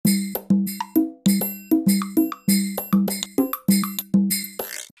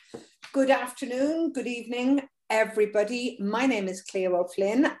Good afternoon, good evening, everybody. My name is Cleo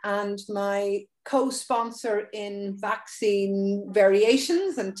O'Flynn, and my co-sponsor in vaccine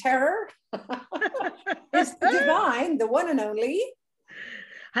variations and terror is the divine, the one and only.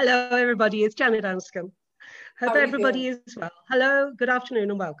 Hello, everybody. It's Janet Anscombe. Hope everybody is well. Hello, good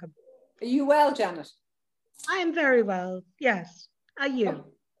afternoon, and welcome. Are you well, Janet? I am very well, yes. Are you? Oh,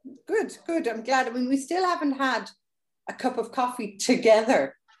 good, good. I'm glad. I mean, we still haven't had a cup of coffee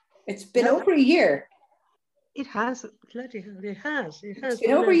together. It's been over a year. It has, bloody hell, it has. It's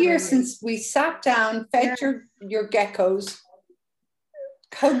been over a year since we sat down, fed your geckos,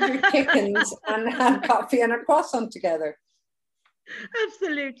 hugged your chickens, and had coffee and a croissant together.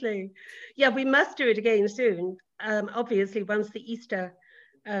 Absolutely. Yeah, we must do it again soon. Obviously, once the Easter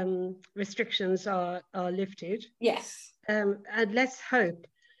restrictions are lifted. Yes. And let's hope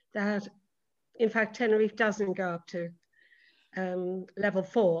that, in fact, Tenerife doesn't go up to level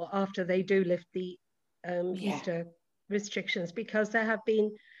 4 after they do lift the Easter restrictions, because there have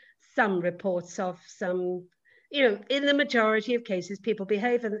been some reports of some, you know, in the majority of cases, people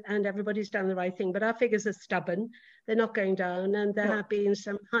behave and everybody's done the right thing, but our figures are stubborn. They're not going down, and there have been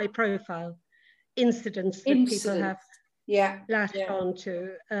some high profile incidents that people have latched on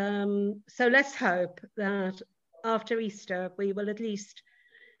to. So let's hope that after Easter, we will at least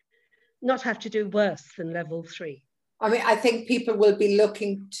not have to do worse than level 3. I mean, I think people will be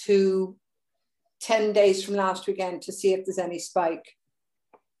looking to 10 days from last weekend to see if there's any spike,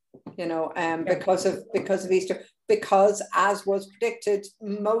 you know, because of Easter, because as was predicted,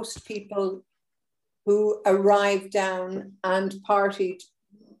 most people who arrived down and partied,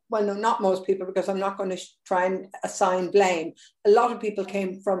 well, no, not most people, because I'm not going to try and assign blame. A lot of people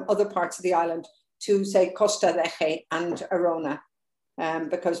came from other parts of the island to, say, Costa Deje and Arona,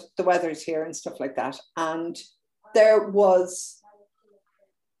 because the weather's here and stuff like that. And there was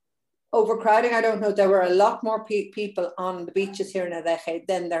overcrowding. I don't know. There were a lot more people on the beaches here in Adeje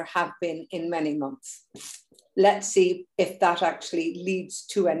than there have been in many months. Let's see if that actually leads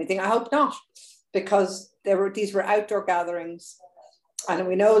to anything. I hope not, because these were outdoor gatherings. And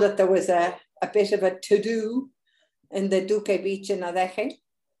we know that there was a bit of a to-do in the Duque Beach in Adeje.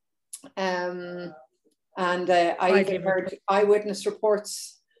 I even heard eyewitness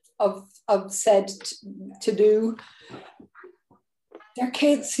reports of said to-do. They're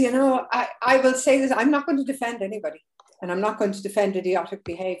kids, you know. I will say this, I'm not going to defend anybody, and I'm not going to defend idiotic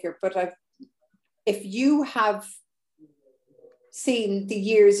behavior, but if you have seen the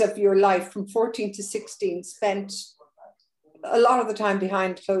years of your life from 14 to 16 spent a lot of the time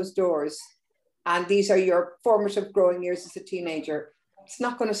behind closed doors, and these are your formative growing years as a teenager, it's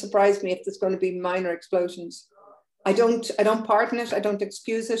not going to surprise me if there's going to be minor explosions. I don't pardon it. I don't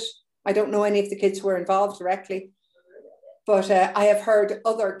excuse it. I don't know any of the kids who were involved directly, but I have heard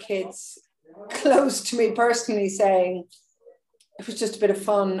other kids close to me personally saying it was just a bit of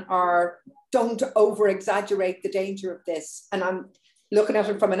fun, or don't over exaggerate the danger of this. And I'm looking at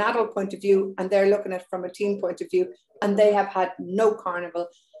it from an adult point of view, and they're looking at it from a teen point of view, and they have had no carnival.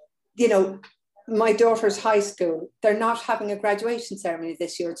 You know, my daughter's high school, they're not having a graduation ceremony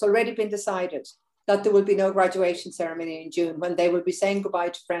this year. It's already been decided that there will be no graduation ceremony in June, when they will be saying goodbye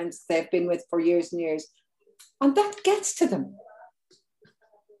to friends they've been with for years and years. And that gets to them.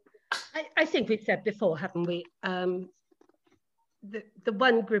 I think we've said before, haven't we? The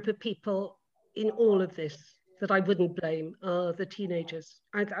one group of people in all of this that I wouldn't blame are the teenagers.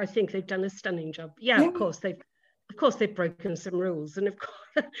 I think they've done a stunning job. Yeah, of course they've broken some rules, and of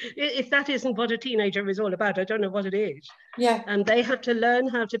course, if that isn't what a teenager is all about, I don't know what it is. Yeah. And they have to learn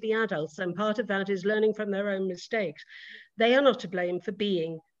how to be adults, and part of that is learning from their own mistakes. They are not to blame for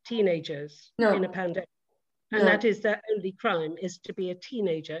being teenagers in a pandemic, and that is their only crime, is to be a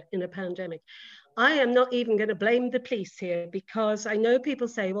teenager in a pandemic. I am not even going to blame the police here, because I know people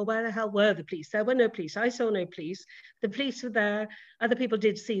say, well, where the hell were the police? There were no police. I saw no police. The police were there. Other people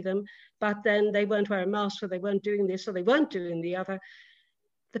did see them, but then they weren't wearing masks, or they weren't doing this, or they weren't doing the other.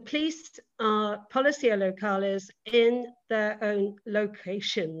 The police are policia locales in their own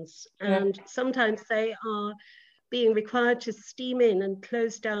locations. And sometimes they are being required to steam in and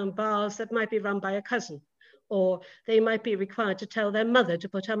close down bars that might be run by a cousin, or they might be required to tell their mother to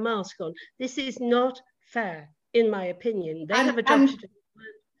put her mask on. This is not fair, in my opinion. They have a job to do.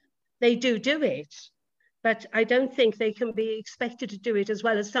 They do it, but I don't think they can be expected to do it as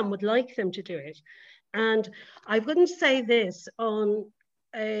well as some would like them to do it. And I wouldn't say this on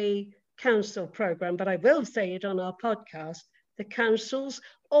a council programme, but I will say it on our podcast. The councils,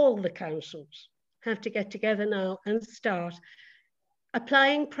 all the councils, have to get together now and start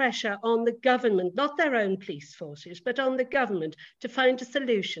applying pressure on the government, not their own police forces, but on the government to find a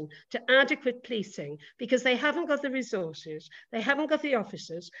solution to adequate policing, because they haven't got the resources, they haven't got the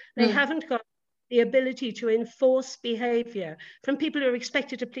officers, they haven't got the ability to enforce behaviour from people who are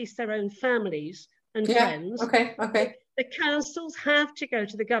expected to police their own families and friends. Okay. The councils have to go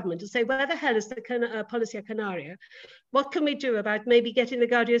to the government to say, where the hell is the Policia Canaria? What can we do about maybe getting the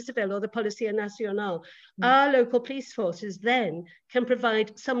Guardia Civil or the Policia Nacional? Our local police forces then can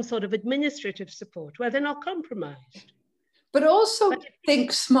provide some sort of administrative support where they're not compromised. But also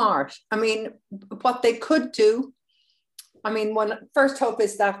think smart. I mean, what they could do, I mean, one first hope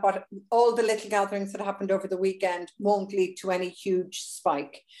is that what all the little gatherings that happened over the weekend won't lead to any huge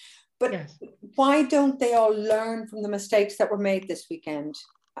spike. But why don't they all learn from the mistakes that were made this weekend?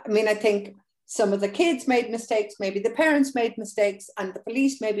 I mean, I think some of the kids made mistakes, maybe the parents made mistakes, and the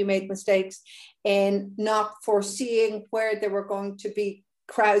police maybe made mistakes in not foreseeing where there were going to be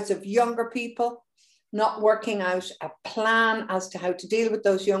crowds of younger people, not working out a plan as to how to deal with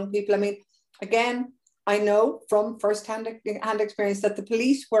those young people. I mean, again, I know from first-hand experience that the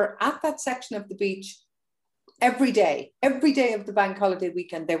police were at that section of the beach every day of the bank holiday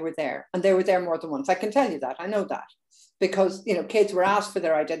weekend. They were there, and they were there more than once. I can tell you that. I know that because, you know, kids were asked for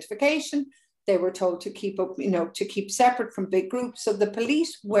their identification. They were told to keep up, you know, to keep separate from big groups. So the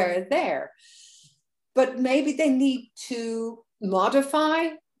police were there, but maybe they need to modify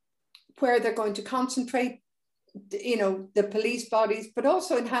where they're going to concentrate, you know, the police bodies, but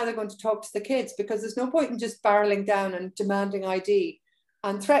also in how they're going to talk to the kids, because there's no point in just barreling down and demanding ID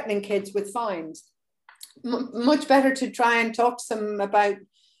and threatening kids with fines. Much better to try and talk to them about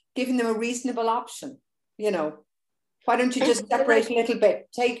giving them a reasonable option. You know, why don't you just separate a little bit?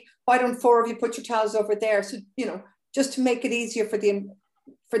 Why don't 4 of you put your towels over there? So, you know, just to make it easier for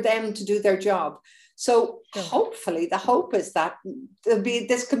them to do their job. So hopefully the hope is that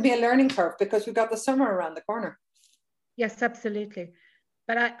this can be a learning curve, because we've got the summer around the corner. Yes, absolutely.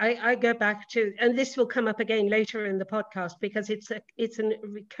 But I go back to, and this will come up again later in the podcast, because it's a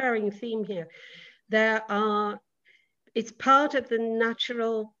recurring theme here. It's part of the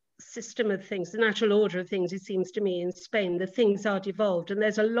natural system of things, the natural order of things, it seems to me, in Spain. The things are devolved, and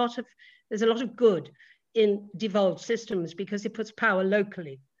there's a lot of good in devolved systems, because it puts power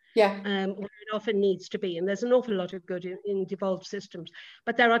locally. Where it often needs to be. And there's an awful lot of good in devolved systems.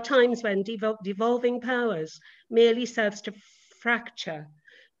 But there are times when devolving powers merely serves to fracture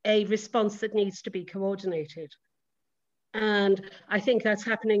a response that needs to be coordinated. And I think that's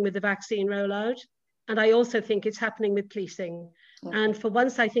happening with the vaccine rollout. And I also think it's happening with policing. And for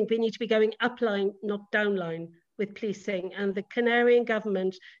once, I think we need to be going upline, not downline, with policing. And the Canarian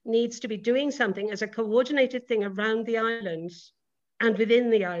government needs to be doing something as a coordinated thing around the islands and within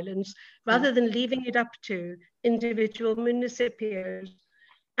the islands, rather than leaving it up to individual municipalities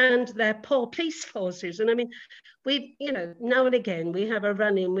and their poor police forces. And I mean, now and again, we have a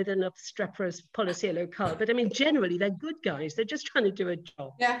run-in with an obstreperous Policia Local, but I mean, generally, they're good guys. They're just trying to do a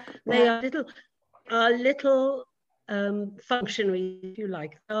job. They are little functionaries, if you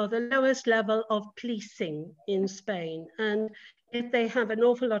like, are the lowest level of policing in Spain. And yet they have an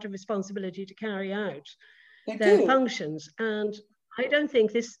awful lot of responsibility to carry out their functions. And I don't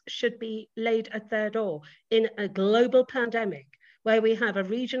think this should be laid at their door. In a global pandemic where we have a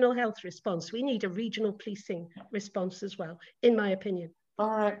regional health response, we need a regional policing response as well, in my opinion. All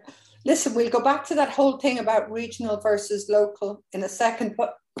right. Listen, we'll go back to that whole thing about regional versus local in a second.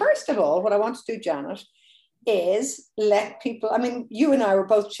 But first of all, what I want to do, Janet, is let people, I mean, you and I were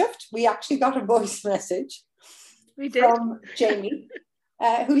both chuffed. We actually got a voice message from Jamie,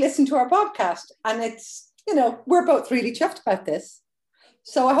 who listened to our podcast. And it's, you know, we're both really chuffed about this.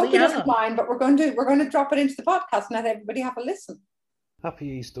 So I hope he doesn't mind, but we're going to drop it into the podcast and let everybody have a listen. Happy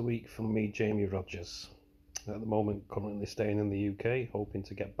Easter week from me, Jamie Rogers. At the moment, currently staying in the UK, hoping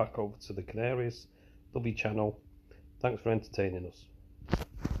to get back over to the Canaries, lovely channel. Thanks for entertaining us.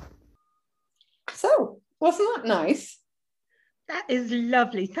 So, wasn't that nice? That is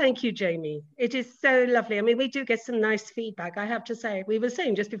lovely. Thank you, Jamie. It is so lovely. I mean, we do get some nice feedback, I have to say. We were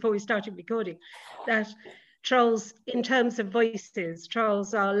saying just before we started recording that trolls, in terms of voices,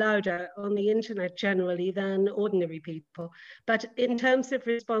 trolls are louder on the internet generally than ordinary people. But in terms of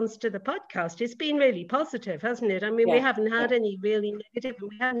response to the podcast, it's been really positive, hasn't it? I mean, we haven't had any really negative, and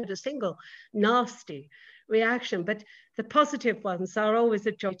we haven't had a single nasty reaction. But the positive ones are always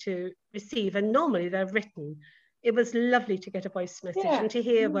a joy to receive, and normally they're written. It was lovely to get a voice message and to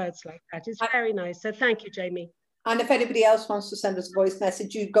hear words like that. It's very nice. So thank you, Jamie. And if anybody else wants to send us a voice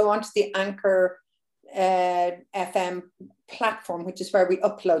message, you go onto the Anchor FM platform, which is where we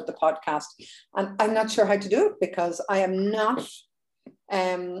upload the podcast. And I'm not sure how to do it, because I am not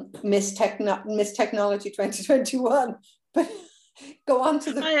Miss Technology 2021, but go on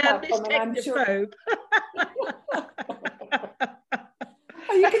to the platform and I'm sure.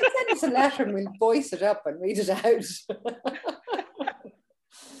 Oh, you can send us a letter and we'll voice it up and read it out.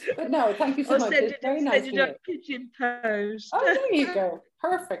 But no, thank you so much. It's very nice to hear. Pigeon Post. Oh, there you go.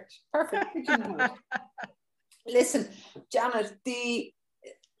 Perfect. Pigeon Post. Listen, Janet,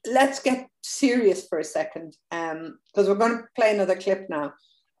 let's get serious for a second, because we're going to play another clip now.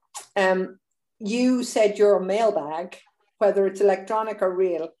 You said your mailbag, whether it's electronic or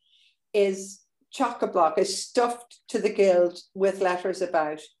real, is chock-a-block, is stuffed to the gill with letters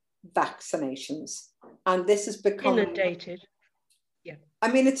about vaccinations. And this is becoming... inundated. Yeah.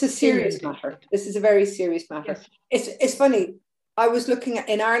 I mean, it's a serious matter. This is a very serious matter. Yes. It's funny. I was looking at,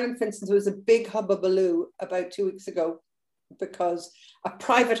 in Ireland, for instance, there was a big hubbubaloo about 2 weeks ago because a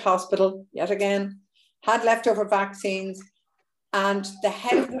private hospital, yet again, had leftover vaccines, and the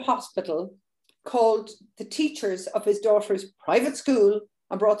head of the hospital called the teachers of his daughter's private school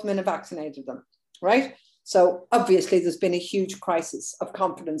and brought them in and vaccinated them, right? So obviously there's been a huge crisis of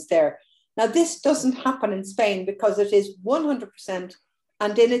confidence there. Now, this doesn't happen in Spain because it is 100%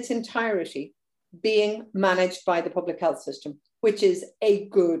 and in its entirety being managed by the public health system, which is a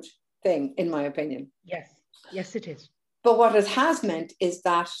good thing, in my opinion. Yes, it is. But what it has meant is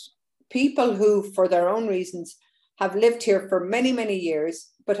that people who, for their own reasons, have lived here for many, many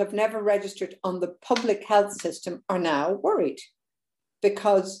years, but have never registered on the public health system are now worried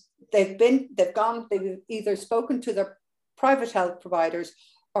because they've either spoken to their private health providers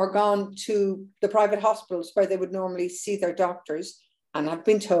or gone to the private hospitals where they would normally see their doctors and have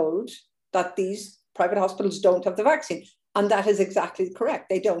been told that these private hospitals don't have the vaccine. And that is exactly correct.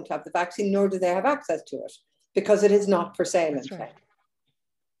 They don't have the vaccine, nor do they have access to it because it is not for sale. That's right.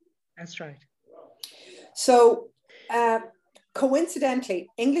 That's right. So coincidentally,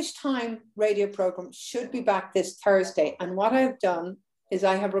 English Time radio program should be back this Thursday. And what I've done is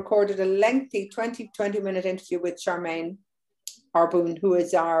I have recorded a lengthy 20-minute interview with Charmaine Arboon,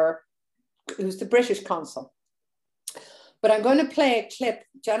 who's the British consul. But I'm going to play a clip.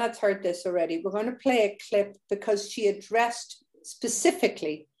 Janet's heard this already. We're going to play a clip because she addressed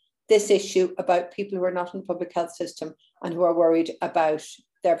specifically this issue about people who are not in the public health system and who are worried about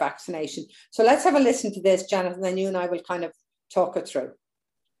their vaccination. So let's have a listen to this, Janet, and then you and I will kind of talk it through.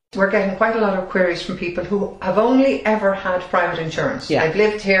 We're getting quite a lot of queries from people who have only ever had private insurance. Yeah. They've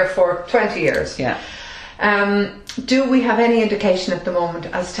lived here for 20 years. Yeah. Do we have any indication at the moment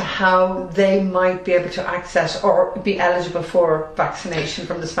as to how they might be able to access or be eligible for vaccination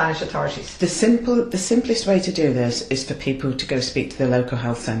from the Spanish authorities? The simplest way to do this is for people to go speak to the local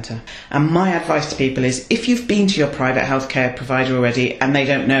health centre. And my advice to people is, if you've been to your private healthcare provider already and they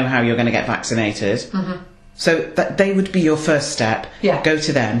don't know how you're going to get vaccinated, so that they would be your first step. Yeah. Go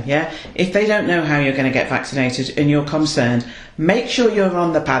to them. Yeah. If they don't know how you're going to get vaccinated and you're concerned, make sure you're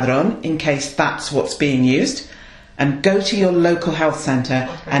on the padron in case that's what's being used, and go to your local health centre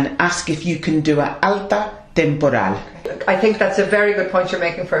and ask if you can do a alta temporal. I think that's a very good point you're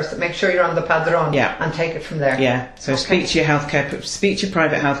making first. Make sure you're on the padron and take it from there. Yeah. So speak to your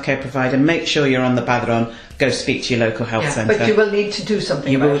private healthcare provider. Make sure you're on the padron. Go speak to your local health centre. But you will need to do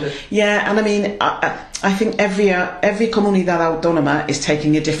something about it. Yeah, and I mean, I think every comunidad autónoma is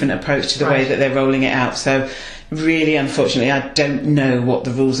taking a different approach to the way that they're rolling it out. So really, unfortunately, I don't know what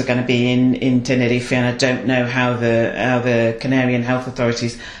the rules are going to be in Tenerife, and I don't know how the Canarian health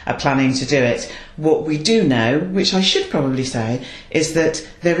authorities are planning to do it. What we do know, which I should probably say, is that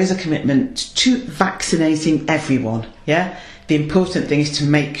there is a commitment to vaccinating everyone. Yeah, the important thing is to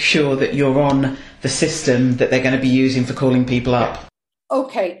make sure that you're on the system that they're going to be using for calling people up.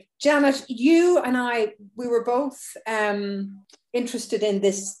 Okay, Janet, you and I, we were both interested in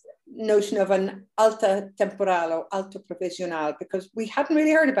this notion of an alta temporal or alta provisional because we hadn't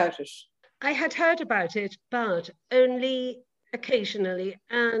really heard about it. I had heard about it, but only occasionally,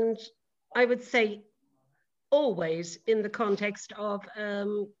 and I would say always in the context of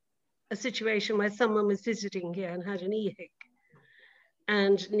a situation where someone was visiting here and had an EHIC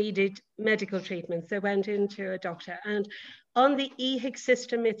and needed medical treatment. They went into a doctor, and on the EHIC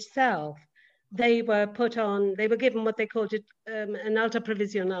system itself, they were given what they called it an alta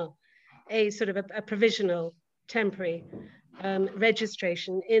provisional, a sort of a provisional temporary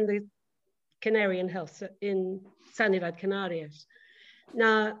registration in the Canarian health, in Sanidad Canarias.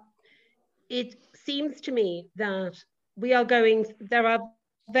 Now, it seems to me that there are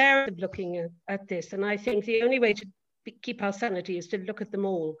various looking at this, and I think the only way to keep our sanity is to look at them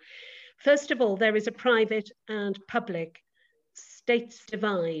all. First of all, there is a private and public states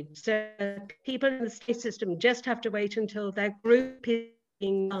divide. So people in the state system just have to wait until their group is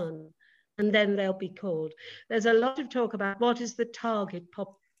being done, and then they'll be called. There's a lot of talk about what is the target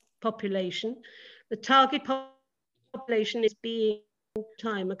population. The target population is being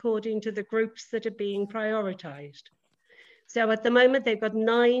time according to the groups that are being prioritized. So at the moment, they've got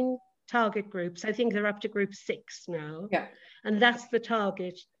 9 target groups. I think they're up to group 6 now. Yeah. And that's the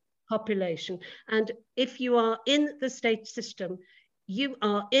target population. And if you are in the state system, you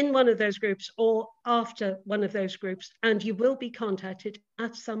are in one of those groups or after one of those groups, and you will be contacted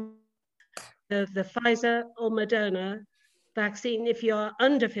at some the Pfizer or Moderna vaccine. If you're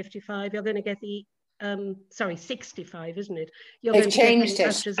under 55, you're going to get the 65, isn't it? They've changed it.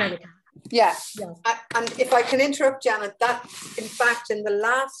 AstraZeneca. Yeah. And if I can interrupt, Janet, that in fact in the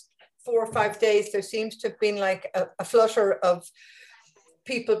last 4 or 5 days there seems to have been like a flutter of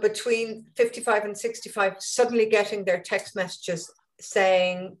people between 55 and 65 suddenly getting their text messages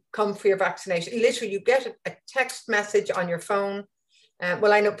saying come for your vaccination. Literally, you get a text message on your phone.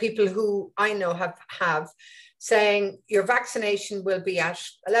 Well, I know people who I know have saying your vaccination will be at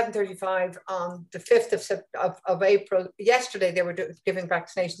 11:35 on the 5th of April. Yesterday, they were giving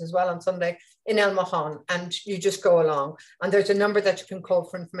vaccinations as well on Sunday in El Mohan, and you just go along. And there's a number that you can call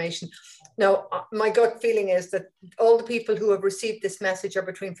for information. Now, my gut feeling is that all the people who have received this message are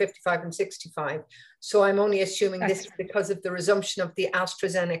between 55 and 65. So I'm only assuming this is because of the resumption of the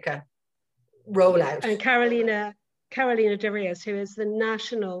AstraZeneca rollout. And Carolina de Rios, who is the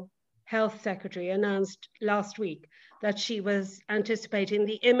National Health Secretary, announced last week that she was anticipating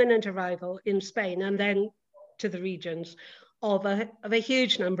the imminent arrival in Spain and then to the regions of a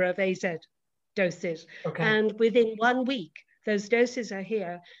huge number of AZ doses. Okay. And within 1 week, those doses are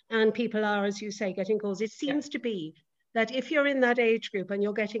here and people are, as you say, getting calls. It seems to be that if you're in that age group and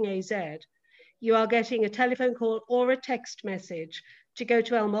you're getting AZ, you are getting a telephone call or a text message to go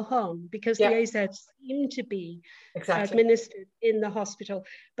to El Mohan because the AZ seem to be administered in the hospital.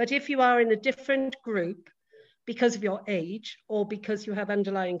 But if you are in a different group because of your age or because you have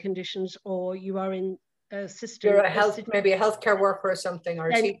underlying conditions or you are in a system... You're maybe a healthcare worker or something, or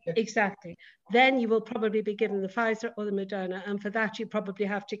a teacher. Exactly. Then you will probably be given the Pfizer or the Moderna, and for that you probably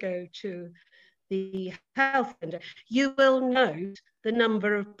have to go to the health center. You will note the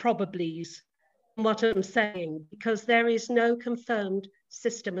number of probablys, what I'm saying, because there is no confirmed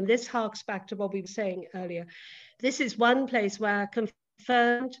system. And this harks back to what we were saying earlier. This is one place where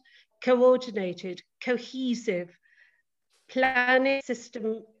confirmed, coordinated, cohesive planning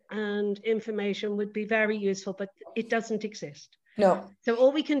system and information would be very useful, but it doesn't exist. No. So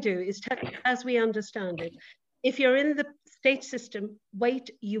all we can do is tell you as we understand it. If you're in the state system, wait,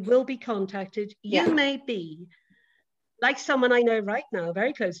 you will be contacted. You may be like someone I know right now,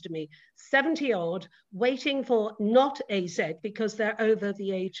 very close to me, 70 odd, waiting for not AZ because they're over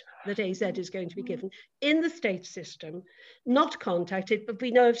the age that AZ is going to be given in the state system, not contacted, but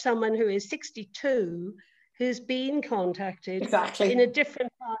we know of someone who is 62 who's been contacted in a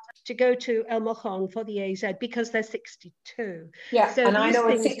different part to go to El Mohan for the AZ because they're 62. Yeah, so and I know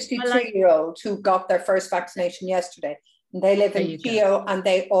a 62-year-old who got their first vaccination yesterday. And they live in Kio and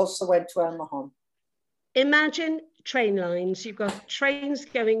they also went to El Mohan. Imagine train lines. You've got trains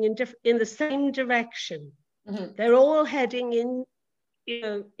going in the same direction. Mm-hmm. They're all heading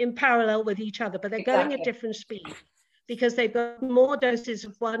in parallel with each other, but they're going at different speed because they've got more doses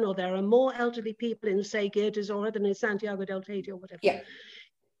of one, or there are more elderly people in, say, Guia d'Azores than in Santiago del Teide or whatever. Yeah.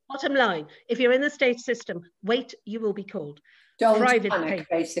 Bottom line, if you're in the state system, wait, you will be called. Don't panic,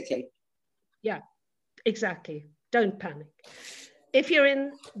 basically. Yeah, exactly. Don't panic. If you're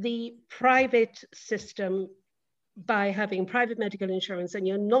in the private system by having private medical insurance and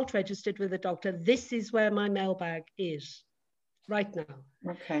you're not registered with a doctor, this is where my mailbag is right now.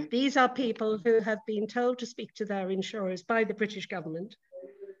 Okay. These are people who have been told to speak to their insurers by the British government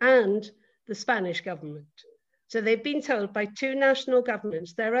and the Spanish government. So they've been told by 2 national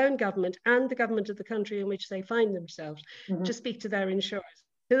governments, their own government and the government of the country in which they find themselves, to speak to their insurers,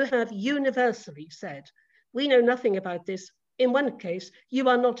 who have universally said, we know nothing about this. In one case, you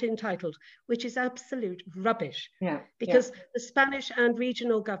are not entitled, which is absolute rubbish. Yeah, because the Spanish and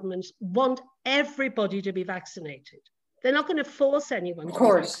regional governments want everybody to be vaccinated. They're not going to force anyone to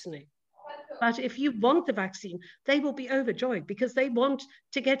be vaccinated. But if you want the vaccine, they will be overjoyed because they want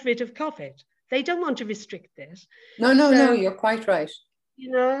to get rid of COVID. They don't want to restrict this. No, you're quite right.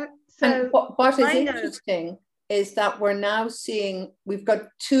 You know, so and what is interesting is that we're now seeing, we've got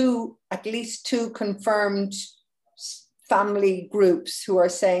at least two confirmed family groups who are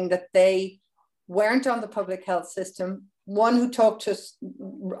saying that they weren't on the public health system. One who talked to us,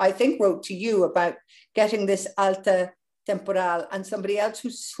 I think wrote to you about getting this alta temporal, and somebody else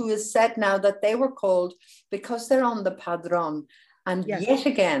who has said now that they were called because they're on the padron And yes. yet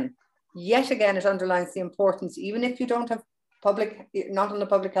again, it underlines the importance, even if you don't have not on the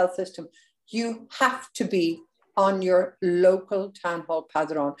public health system, you have to be on your local town hall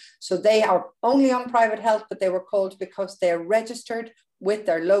padron. So they are only on private health, but they were called because they're registered with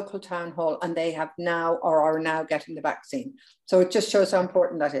their local town hall, and they have now or are now getting the vaccine. So it just shows how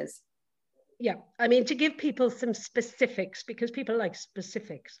important that is. Yeah, I mean, to give people some specifics, because people like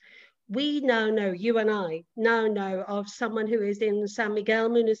specifics, we now know, you and I now know of someone who is in San Miguel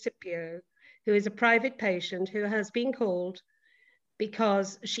Municipio, who is a private patient who has been called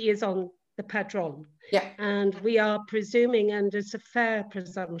because she is on the padron. Yeah. And we are presuming, and it's a fair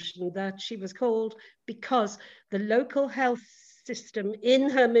presumption, that she was called because the local health system in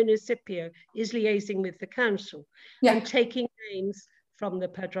her municipio is liaising with the council and taking names from the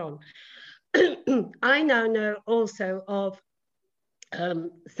padron. I now know also of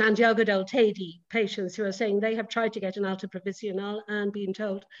Santiago del Teide patients who are saying they have tried to get an alta provisional and been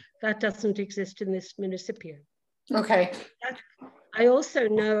told that doesn't exist in this municipio. Okay. I also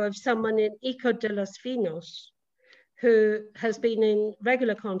know of someone in Ico de los Vinos who has been in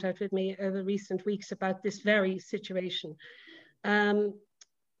regular contact with me over recent weeks about this very situation.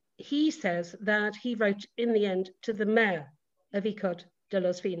 He says that he wrote in the end to the mayor of Ico de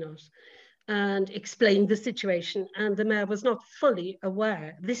los Vinos and explained the situation, and the mayor was not fully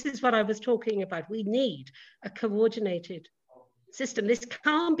aware. This is what I was talking about. We need a coordinated system. This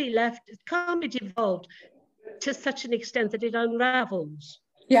can't be left, it can't be devolved to such an extent that it unravels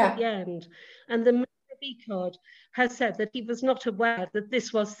at the end. And the mayor of Icod has said that he was not aware that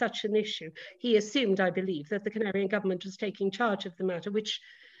this was such an issue. He assumed, I believe, that the Canarian government was taking charge of the matter, which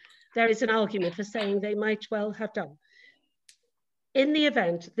there is an argument for saying they might well have done. In the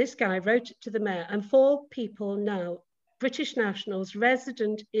event, this guy wrote to the mayor, and 4 people now, British nationals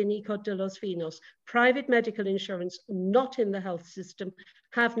resident in Icod de los Vinos, private medical insurance, not in the health system,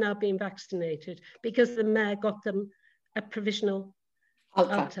 have now been vaccinated because the mayor got them a provisional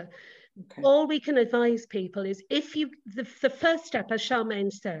alta. Okay. All we can advise people is, if you, the first step, as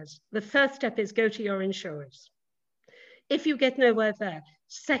Charmaine says, the first step is go to your insurers. If you get nowhere there,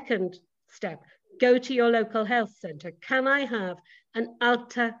 second step, go to your local health centre. Can I have an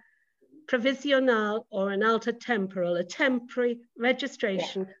alta provisional or an alta temporal, a temporary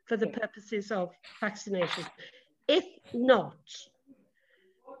registration for the purposes of vaccination? If not,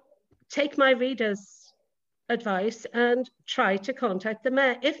 take my reader's advice and try to contact the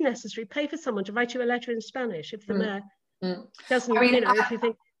mayor. If necessary, pay for someone to write you a letter in Spanish if the mayor doesn't, if you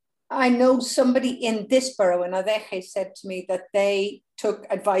think... I know somebody in this borough, in Adeje, said to me that they took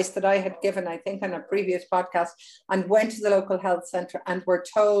advice that I had given, I think, on a previous podcast, and went to the local health centre and were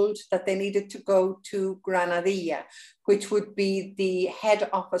told that they needed to go to Granadilla, which would be the head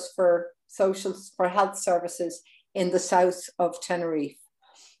office for health services in the south of Tenerife.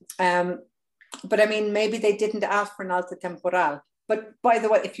 But I mean, maybe they didn't ask for an alta temporal. But by the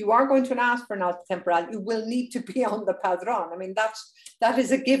way, if you are going to ask for an alta temporal, you will need to be on the padron. I mean, that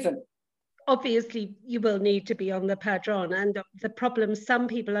is a given. Obviously, you will need to be on the padron. And the problem some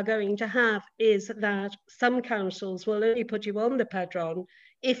people are going to have is that some councils will only put you on the padron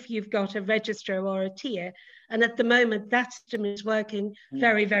if you've got a registrar or a tier. And at the moment, that system is working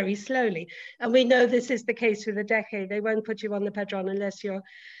very, very slowly. And we know this is the case with Adeje. They won't put you on the padron unless you're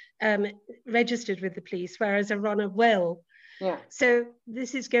registered with the police, whereas Arona will. Yeah. So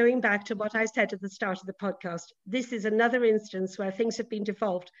this is going back to what I said at the start of the podcast. This is another instance where things have been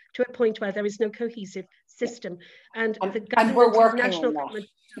devolved to a point where there is no cohesive system. And the government, we're working national on that.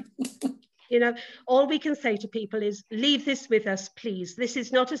 government, you know, all we can say to people is, leave this with us, please. This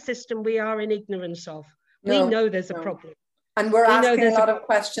is not a system we are in ignorance of. We know there's a problem. And we're asking a lot of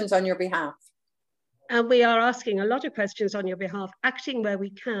questions on your behalf. And we are asking a lot of questions on your behalf, acting where we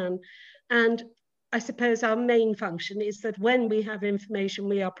can. And I suppose our main function is that when we have information,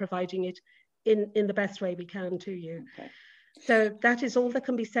 we are providing it in the best way we can to you. Okay. So that is all that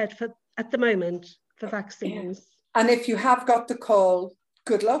can be said for at the moment for vaccines. And if you have got the call,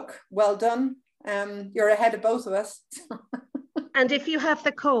 good luck, well done. You're ahead of both of us. And if you have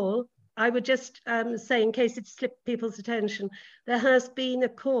the call, I would just say, in case it slipped people's attention, there has been a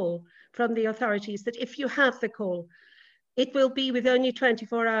call from the authorities that if you have the call, it will be with only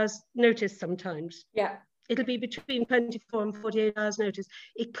 24 hours notice sometimes. Yeah. It'll be between 24 and 48 hours notice.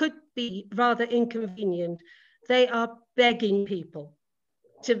 It could be rather inconvenient. They are begging people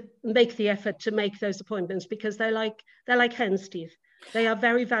to make the effort to make those appointments because they're like hen's teeth. They are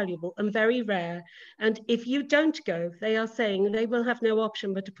very valuable and very rare. And if you don't go, they are saying they will have no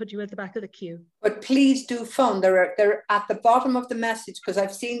option but to put you at the back of the queue. But please do phone. They're at the bottom of the message, because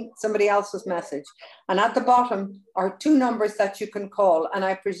I've seen somebody else's message. And at the bottom are 2 numbers that you can call. And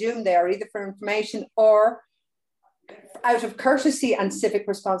I presume they are either for information or out of courtesy and civic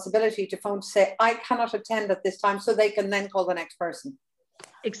responsibility to phone to say, I cannot attend at this time, so they can then call the next person.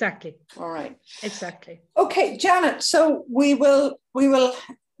 Exactly. All right. Exactly. Okay, Janet. So we will.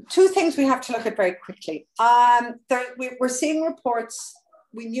 2 things we have to look at very quickly. We're seeing reports.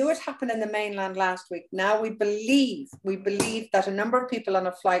 We knew it happened in the mainland last week. Now we believe that a number of people on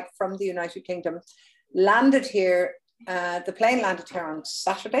a flight from the United Kingdom landed here. The plane landed here on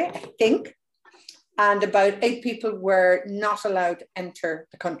Saturday, I think, and about 8 people were not allowed to enter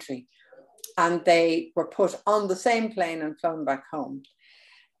the country, and they were put on the same plane and flown back home.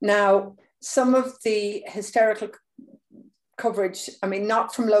 Now, some of the hysterical coverage, I mean,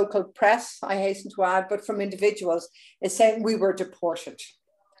 not from local press, I hasten to add, but from individuals, is saying we were deported.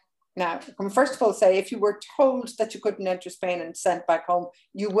 Now, I can first of all say, if you were told that you couldn't enter Spain and sent back home,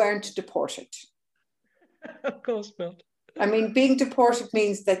 you weren't deported. Of course not. I mean, being deported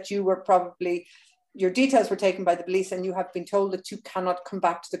means that you were probably, your details were taken by the police and you have been told that you cannot come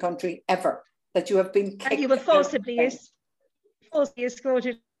back to the country ever, that you have been kicked. And you were forcibly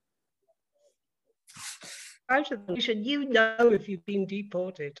escorted out of the nation. You know if you've been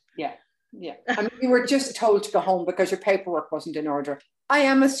deported. Yeah. I mean, you were just told to go home because your paperwork wasn't in order. I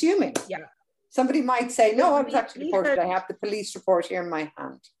am assuming. Yeah. Somebody might say, no, I was actually deported. I have the police report here in my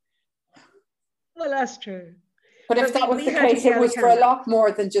hand. Well, that's true. But if that was the case, it was for a lot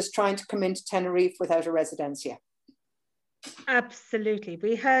more than just trying to come into Tenerife without a residencia. Absolutely.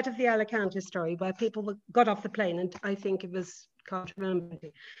 We heard of the Alicante story where people got off the plane, and I think it was, can't remember,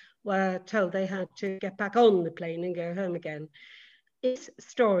 were told they had to get back on the plane and go home again. It's a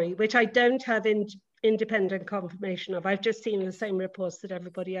story which I don't have independent confirmation of. I've just seen the same reports that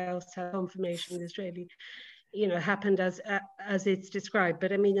everybody else has confirmation is really, happened as it's described.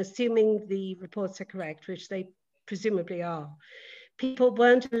 But I mean, assuming the reports are correct, which they presumably are, people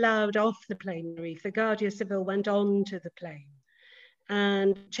weren't allowed off the plane. The Guardia Civil went on to the plane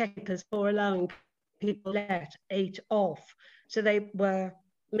and checkers for allowing people let 8 off. So they were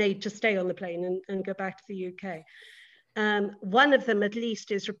made to stay on the plane and go back to the UK. One of them at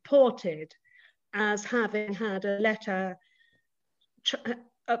least is reported as having had a letter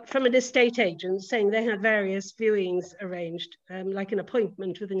from an estate agent saying they had various viewings arranged, like an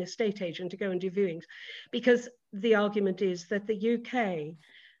appointment with an estate agent to go and do viewings, because the argument is that the UK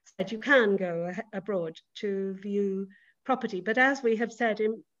said you can go abroad to view property. But as we have said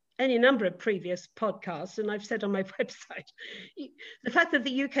in any number of previous podcasts, and I've said on my website, the fact that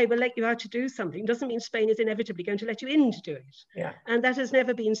the UK will let you out to do something doesn't mean Spain is inevitably going to let you in to do it. Yeah. And that has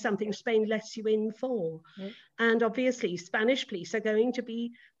never been something Spain lets you in for. Mm. And obviously Spanish police are going to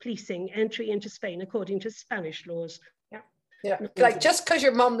be policing entry into Spain according to Spanish laws. Yeah. Like, just because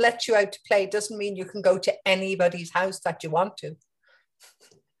your mum lets you out to play doesn't mean you can go to anybody's house that you want to.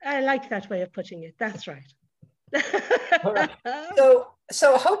 I like that way of putting it. That's right. All right.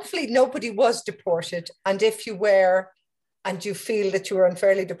 So hopefully nobody was deported, and if you were and you feel that you were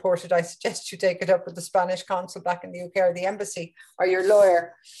unfairly deported, I suggest you take it up with the Spanish consul back in the UK or the embassy or your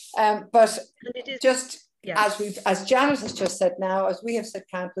lawyer. But just as Janet has just said now, as we have said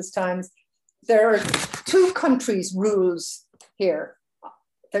countless times, there are 2 countries' rules here.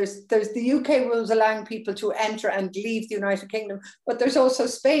 There's the UK rules allowing people to enter and leave the United Kingdom, but there's also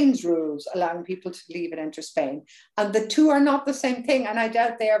Spain's rules allowing people to leave and enter Spain. And the 2 are not the same thing, and I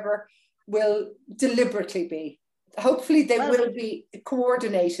doubt they ever will deliberately be. Hopefully they will be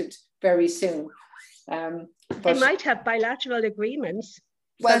coordinated very soon. They might have bilateral agreements.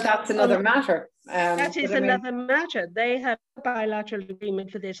 Well, that's another matter. That is another matter. They have a bilateral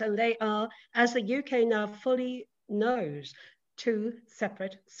agreement for this, and they are, as the UK now fully knows, 2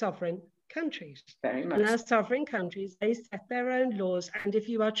 separate sovereign countries. Very much. And as sovereign countries, they set their own laws. And if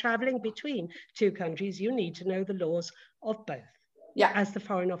you are traveling between 2 countries, you need to know the laws of both. Yeah. As the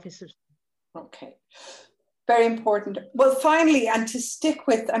Foreign Office. Okay. Very important. Well, finally, and to stick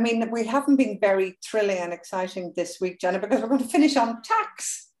with, I mean, we haven't been very thrilling and exciting this week, Jenna, because we're going to finish on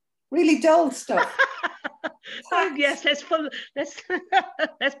tax. Really dull stuff. Oh, yes, let's blow up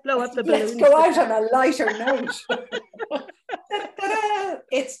the balloons. Let's go out on a lighter note.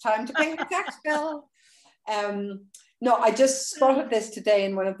 It's time to pay the tax bill. No, I just spotted this today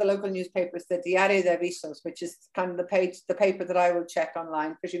in one of the local newspapers, the Diario de Avisos, which is kind of the paper that I will check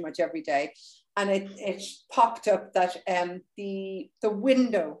online pretty much every day. And it popped up that the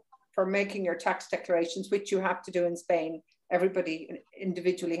window for making your tax declarations, which you have to do in Spain everybody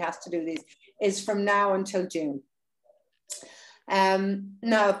individually has to do these, is from now until June.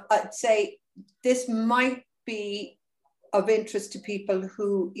 Now, I'd say this might be of interest to people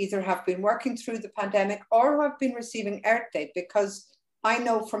who either have been working through the pandemic or who have been receiving Earth-Day, because I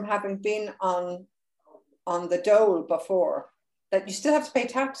know from having been on the dole before that you still have to pay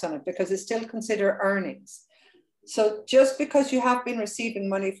tax on it because it's still considered earnings. So just because you have been receiving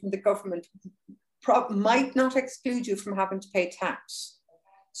money from the government might not exclude you from having to pay tax.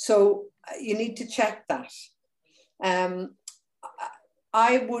 So you need to check that.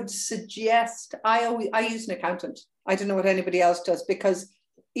 I would suggest, I use an accountant. I don't know what anybody else does, because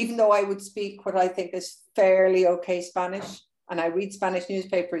even though I would speak what I think is fairly okay Spanish, and I read Spanish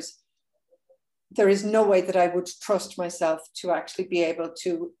newspapers, there is no way that I would trust myself to actually be able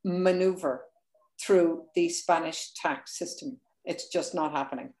to maneuver through the Spanish tax system. It's just not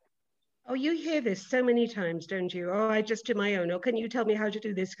happening. Oh, you hear this so many times, don't you? Oh, I just do my own. Or can you tell me how to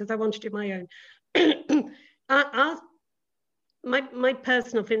do this? Because I want to do my own. My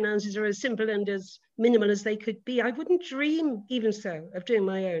personal finances are as simple and as minimal as they could be. I wouldn't dream, even so, of doing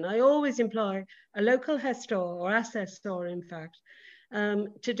my own. I always employ a local gestor or assessor, in fact,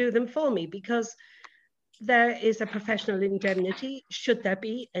 to do them for me, because there is a professional indemnity should there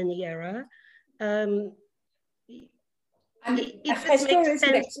be any error. And a gestor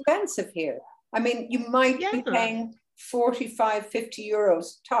isn't expensive here. I mean, you might be paying 45, 50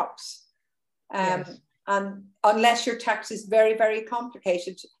 euros tops. Yes. And unless your tax is very, very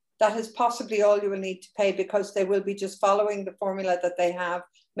complicated, that is possibly all you will need to pay, because they will be just following the formula that they have,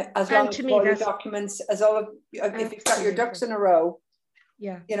 as long as all your documents, as all of, if you've got your ducks in a row,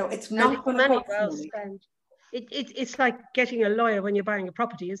 you know, it's not going to cost well spent. It's like getting a lawyer when you're buying a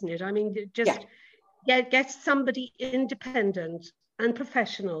property, isn't it? I mean, just get somebody independent and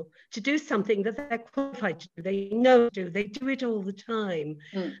professional to do something that they're qualified to do. They know to do. They do it all the time.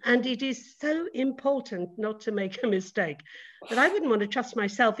 And it is so important not to make a mistake that I wouldn't want to trust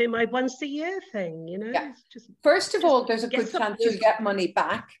myself in my once a year thing, you know? Yeah. First of all, there's a good chance you'll get money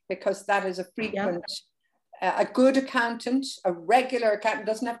back, because that is a frequent, a good accountant, a regular accountant,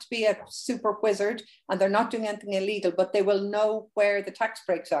 doesn't have to be a super wizard, and they're not doing anything illegal, but they will know where the tax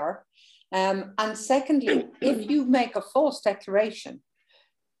breaks are. And secondly, if you make a false declaration,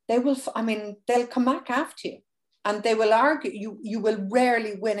 they will, I mean, they'll come back after you, and they will argue, you will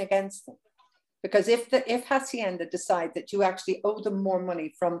rarely win against them. Because if Hacienda decide that you actually owe them more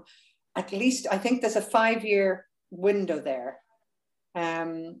money from, at least, I think there's a 5-year window there.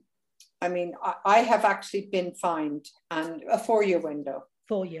 I mean, I have actually been fined, and a 4-year window.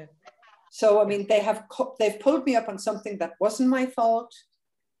 4 year. So, I mean, they've pulled me up on something that wasn't my fault.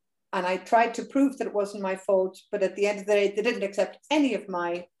 And I tried to prove that it wasn't my fault, but at the end of the day, they didn't accept any of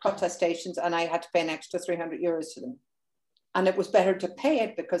my protestations, and I had to pay an extra 300 euros to them. And it was better to pay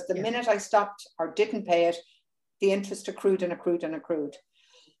it, because the minute I stopped or didn't pay it, the interest accrued and accrued and accrued.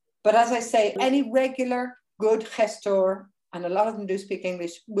 But as I say, any regular good gestor, and a lot of them do speak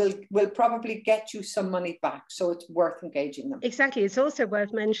English, will probably get you some money back. So it's worth engaging them. Exactly. It's also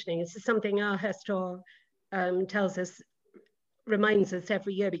worth mentioning, this is something our gestor tells us, reminds us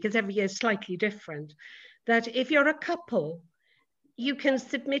every year, because every year is slightly different, that if you're a couple, you can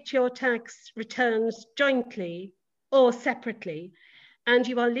submit your tax returns jointly or separately, and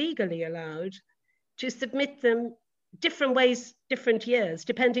you are legally allowed to submit them different ways, different years,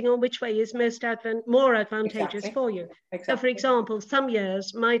 depending on which way is more advantageous for you. So for example, some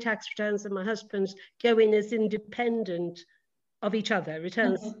years my tax returns and my husband's go in as independent of each other,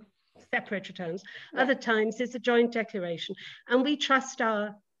 returns separate returns. Other times it's a joint declaration, and we trust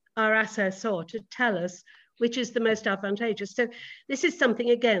our assessor to tell us which is the most advantageous. So this is something,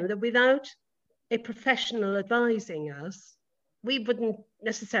 again, that without a professional advising us, we wouldn't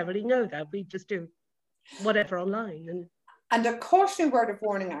necessarily know that. We just do whatever online. And a cautionary word of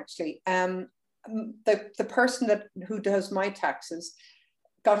warning, actually, the person who does my taxes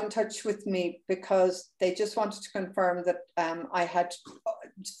got in touch with me because they just wanted to confirm that I had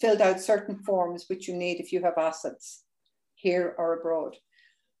filled out certain forms which you need if you have assets here or abroad.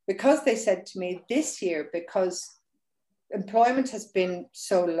 Because they said to me this year, because employment has been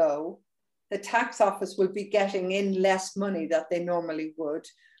so low, the tax office will be getting in less money than they normally would.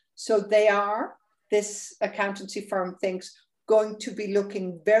 So this accountancy firm thinks, going to be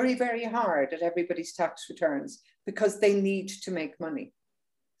looking very, very hard at everybody's tax returns because they need to make money.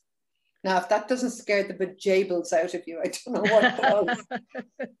 Now, if that doesn't scare the bejables out of you, I don't know what does.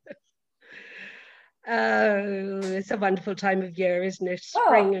 Oh, it's a wonderful time of year, isn't it?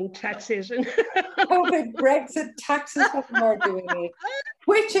 Spring and taxes. And COVID, Brexit, taxes, what more do we need?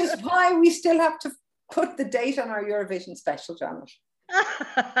 Which is why we still have to put the date on our Eurovision special, Janet.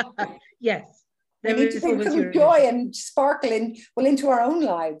 Yes. We need to bring some joy and sparkle into our own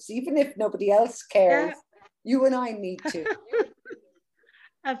lives, even if nobody else cares. Yeah. You and I need to.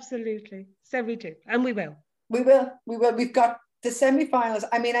 Absolutely. So we do. And we will. We will. We've got the semi-finals.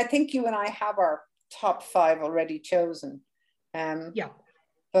 I mean, I think you and I have our top 5 already chosen. Yeah.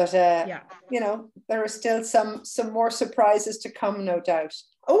 But, you know, there are still some more surprises to come, no doubt.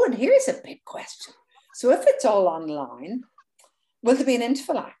 Oh, and here's a big question. So if it's all online, will there be an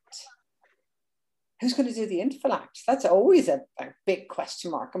interval act? Who's going to do the interval act? That's always a big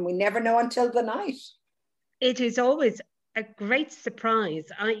question mark, and we never know until the night. It is always a great surprise.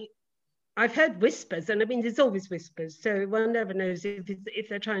 I've heard whispers, and I mean, there's always whispers, so one never knows if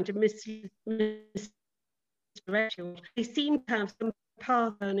they're trying to misdirect you. They seem to have some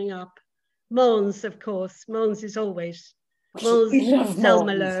path turning up. Mons, of course. Mons is always. Mons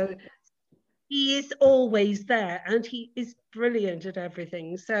Selmelo. He is always there, and he is brilliant at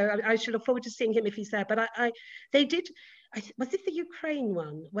everything. So I should look forward to seeing him if he's there. But they did. Was it the Ukraine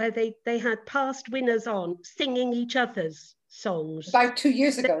one where they had past winners on singing each other's songs? About 2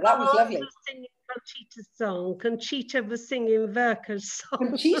 years ago. That was lovely. Was singing Conchita's song. Conchita was singing Verka's song.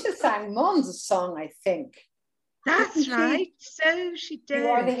 Conchita sang Mons' song, I think. That's right. So she did. You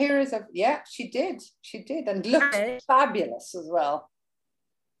Are the Heroes of. Yeah, she did. She did, and looked fabulous as well.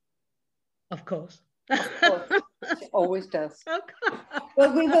 Of course. Of course. She always does.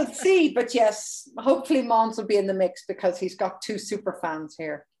 Well, we will see, but yes, hopefully Mons will be in the mix because he's got 2 super fans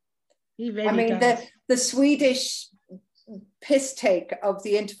here. He really does. The Swedish piss take of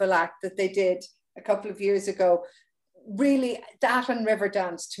the interval act that they did a couple of years ago, really, that and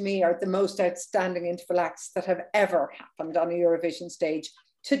Riverdance to me are the most outstanding interval acts that have ever happened on a Eurovision stage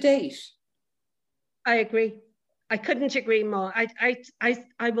to date. I agree. I couldn't agree more.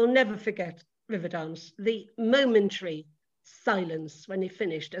 I will never forget Riverdance, the momentary silence when he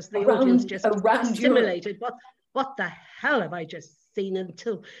finished as the audience just stimulated. What the hell have I just seen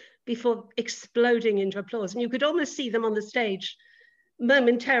before exploding into applause? And you could almost see them on the stage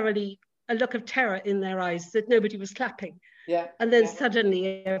momentarily, a look of terror in their eyes that nobody was clapping. Yeah. And then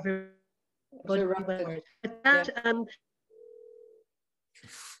suddenly everybody went.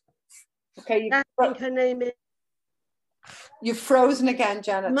 Okay, I think her name is. You've frozen again,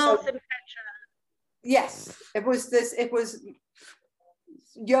 Janet. Martha Petra. Yes, it was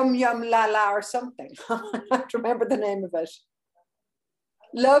Yum Yum La La or something. I don't remember the name of it.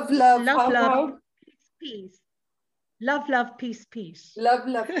 Love, peace. Love, peace, peace. Love,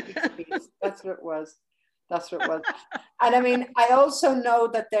 peace, peace. That's what it was. And I mean, I also know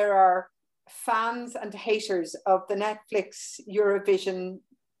that there are fans and haters of the Netflix Eurovision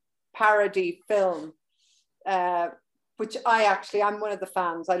parody film, which I'm one of the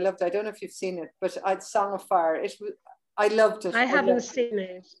fans. I loved it. I don't know if you've seen it, but Song of Fire. I loved it. I haven't seen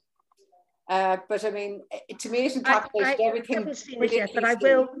it. But I mean, to me, it encapsulated everything. I haven't seen it yet, but I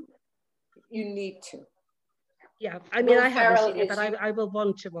will. You need to. Yeah, I mean, I haven't seen it, but I will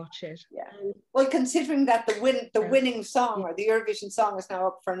want to watch it. Yeah. Well, considering that the winning song or the Eurovision song is now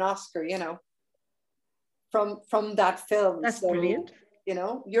up for an Oscar, you know, from that film. That's brilliant. You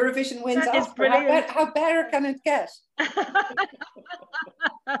know, Eurovision wins that Oscar. How better can it get?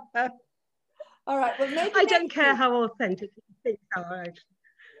 All right. Well, maybe I don't care how authentic things are.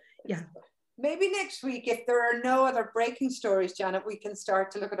 Yeah. Maybe next week, if there are no other breaking stories, Janet, we can start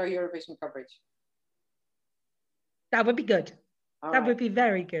to look at our Eurovision coverage. That would be good. That would be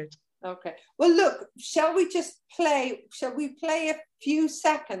very good. Okay. Well, look, shall we play a few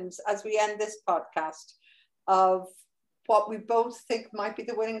seconds as we end this podcast of what we both think might be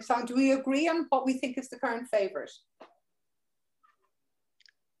the winning song? Do we agree on what we think is the current favourite?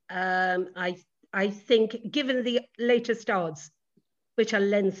 I think, given the latest odds, which are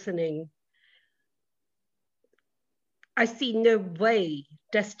lengthening, I see no way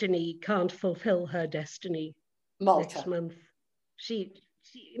Destiny can't fulfill her destiny. Malta. Next month.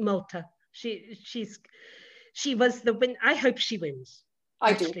 Malta. She was the win. I hope she wins.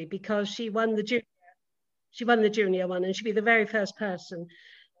 Actually, because she won the junior. She won the junior one, and she'll be the very first person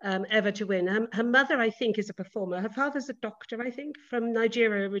ever to win. Her mother, I think, is a performer. Her father's a doctor, I think, from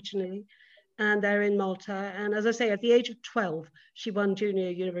Nigeria originally, and they're in Malta. And as I say, at the age of 12, she won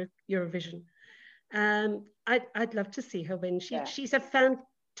junior Eurovision. I'd love to see her win. She's a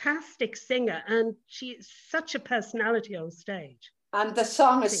fantastic singer, and she's such a personality on stage. And the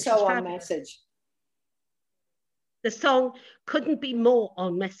song is so on message. The song couldn't be more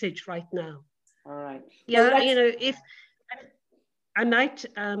on message right now. All right. Yeah, well, you know, if I might,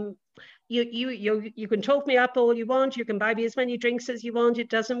 you can talk me up all you want. You can buy me as many drinks as you want. It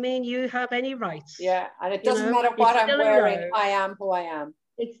doesn't mean you have any rights. Yeah, and it doesn't matter what I'm wearing. I am who I am.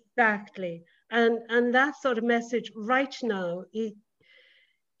 Exactly, and that sort of message right now,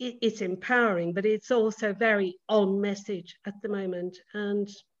 it's empowering, but it's also very on message at the moment. And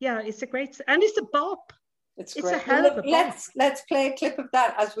yeah, it's a great, and it's a bop. It's great. A hell of a bop. Let's play a clip of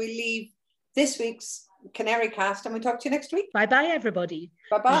that as we leave this week's Canary Cast, and we'll talk to you next week. Bye bye, everybody.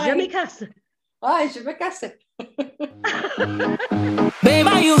 Bye bye. Je me casse. Bye, je me casse. Babe,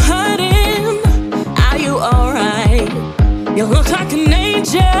 are you hurting? Are you alright? You look like an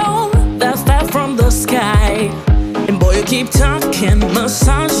angel that fell from the sky. And boy, you keep talking,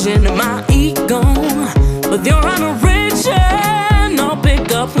 massaging my ego, but you're on a rich, no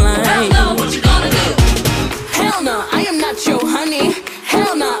pickup line. Hell no, what you gonna do? Hell no, I am not your honey.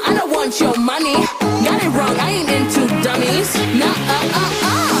 Hell no, I don't want your money. Got it wrong, I ain't into dummies. Nah,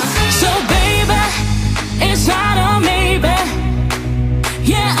 So baby, it's not a maybe.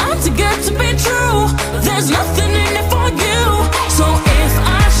 Yeah, I'm too good to be true. There's nothing in it for you. So if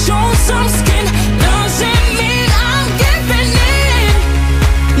I show some skin, doesn't mean I'm giving in.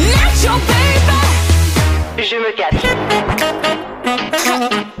 Not your baby. Je me casse.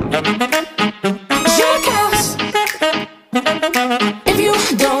 Je casse. If you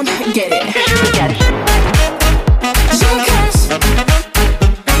don't get it, je me casse. Je casse.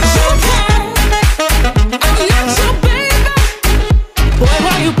 Je casse. I'm not your baby. Boy,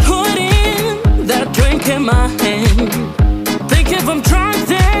 why you putting that drink in my hand?